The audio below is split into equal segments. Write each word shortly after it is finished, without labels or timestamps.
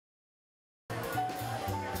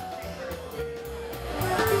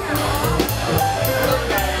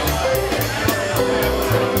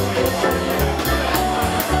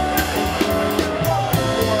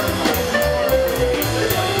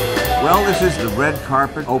Well, this is the red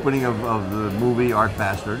carpet opening of the movie Art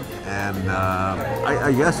Bastard, and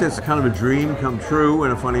I guess it's kind of a dream come true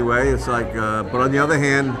in a funny way. It's like, but on the other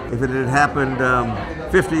hand, if it had happened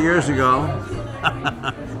 50 years ago,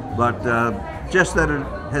 but just that it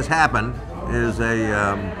has happened is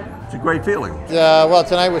it's a great feeling. Well,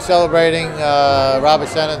 tonight we're celebrating Robert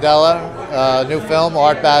Sanandella, new film,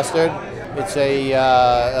 Art Bastard. It's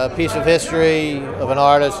a piece of history of an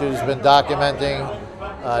artist who's been documenting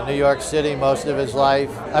New York City most of his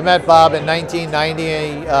life. I met Bob in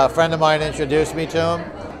 1990. A friend of mine introduced me to him,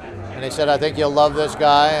 and he said, "I think you'll love this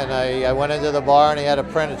guy." And I went into the bar, and he had a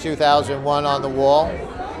print of 2001 on the wall.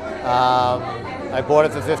 I bought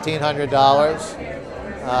it for $1,500.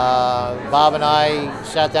 Bob and I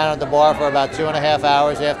sat down at the bar for about 2.5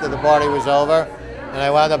 hours after the party was over, and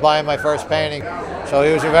I wound up buying my first painting. So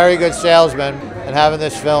he was a very good salesman, and having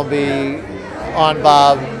this film be on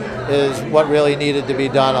Bob is what really needed to be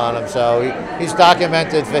done on him. So he's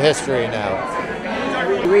documented for history now.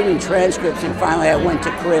 Reading transcripts, and finally I went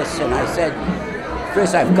to Chris and I said,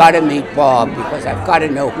 "Chris, I've got to meet Bob because I've got to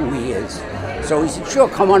know who he is." So he said, "Sure,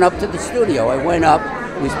 come on up to the studio." I went up,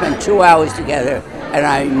 we spent 2 hours together, and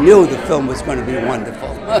I knew the film was going to be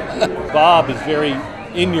wonderful. Bob is very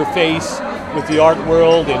in your face with the art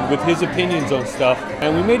world and with his opinions on stuff.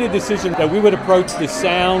 And we made a decision that we would approach the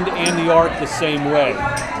sound and the art the same way.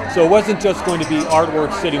 So it wasn't just going to be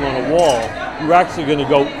artwork sitting on a wall. We were actually going to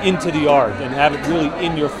go into the art and have it really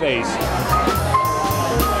in your face.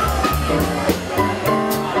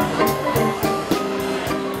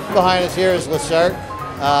 Behind us here is Cirque.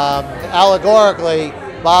 Allegorically,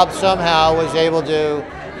 Bob somehow was able to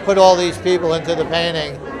put all these people into the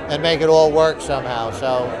painting and make it all work somehow.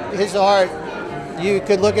 So his art, you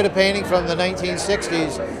could look at a painting from the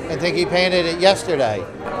 1960s and think he painted it yesterday.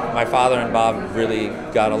 My father and Bob really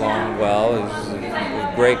got along well. He was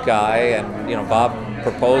a great guy, and Bob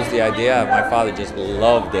proposed the idea. My father just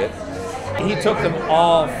loved it. He took them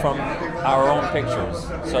all from our own pictures.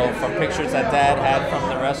 So from pictures that Dad had from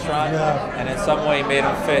the restaurant, and in some way made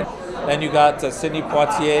them fit. Then you got Sidney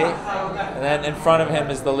Poitier, and then in front of him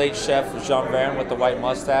is the late chef Jean Verne with the white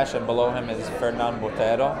mustache, and below him is Fernand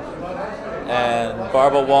Botero. And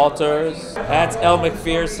Barbara Walters. That's Elle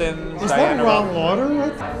Macpherson. Is that Ron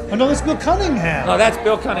Lauder? Oh no, that's Bill Cunningham. No, that's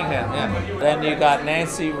Bill Cunningham, yeah. Then you got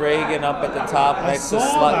Nancy Reagan up at the top next to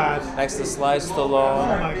Sly Stallone.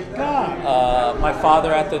 Oh my God. My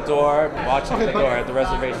father at the door, watching the door at the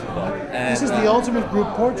reservation door. And, this is the ultimate group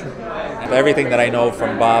portrait. Everything that I know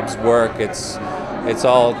from Bob's work, it's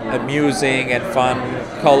all amusing and fun,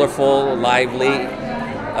 colorful, lively,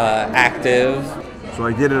 active. So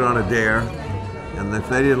I did it on a dare, and if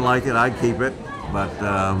they didn't like it, I'd keep it. But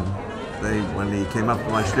when he came up to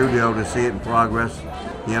my studio to see it in progress,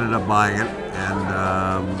 he ended up buying it.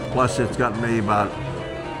 And plus, it's gotten me about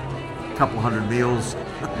a couple hundred meals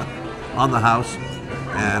on the house,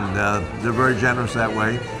 and they're very generous that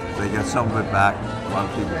way. They get some of it back. A lot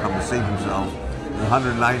of people come to see themselves. There's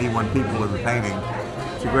 191 people in the painting.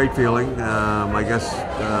 It's a great feeling. I guess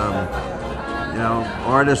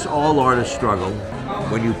all artists struggle.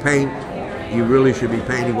 When you paint, you really should be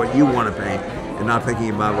painting what you want to paint and not thinking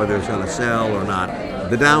about whether it's going to sell or not.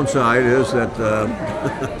 The downside is that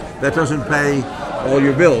that doesn't pay all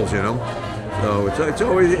your bills, So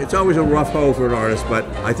it's always a rough go for an artist, but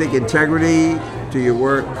I think integrity to your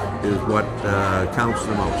work is what counts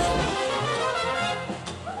the most.